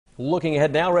Looking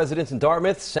ahead now, residents in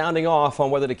Dartmouth sounding off on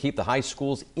whether to keep the high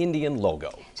school's Indian logo.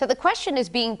 So the question is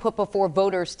being put before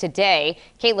voters today.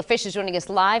 Kayla Fish is joining us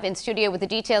live in studio with the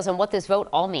details on what this vote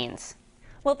all means.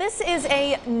 Well, this is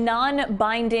a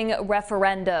non-binding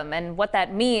referendum, and what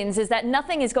that means is that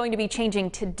nothing is going to be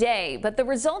changing today, but the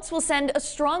results will send a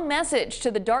strong message to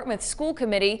the Dartmouth School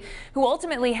Committee, who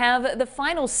ultimately have the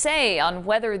final say on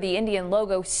whether the Indian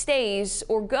logo stays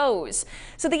or goes.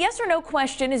 So the yes or no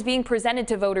question is being presented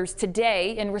to voters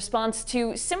today in response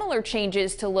to similar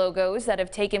changes to logos that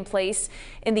have taken place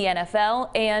in the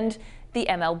NFL and the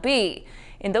MLB.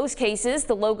 In those cases,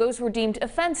 the logos were deemed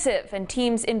offensive, and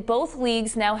teams in both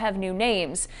leagues now have new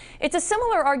names. It's a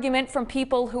similar argument from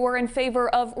people who are in favor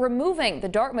of removing the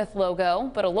Dartmouth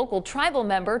logo, but a local tribal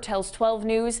member tells 12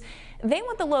 News they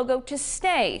want the logo to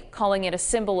stay, calling it a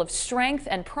symbol of strength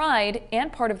and pride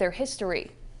and part of their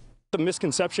history. The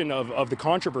misconception of the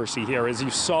controversy here is you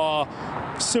saw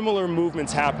similar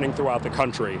movements happening throughout the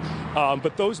country,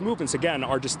 but those movements again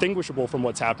are distinguishable from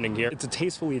what's happening here. It's a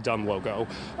tastefully done logo,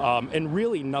 and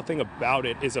really nothing about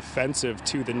it is offensive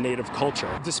to the native culture.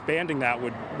 Disbanding that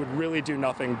would really do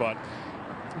nothing but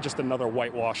just another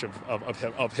whitewash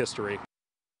of history.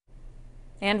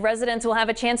 And residents will have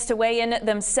a chance to weigh in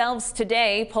themselves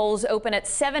today. Polls open at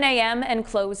 7 a.m. and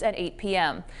close at 8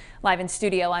 p.m. Live in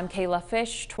studio, I'm Kayla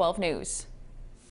Fish, 12 News.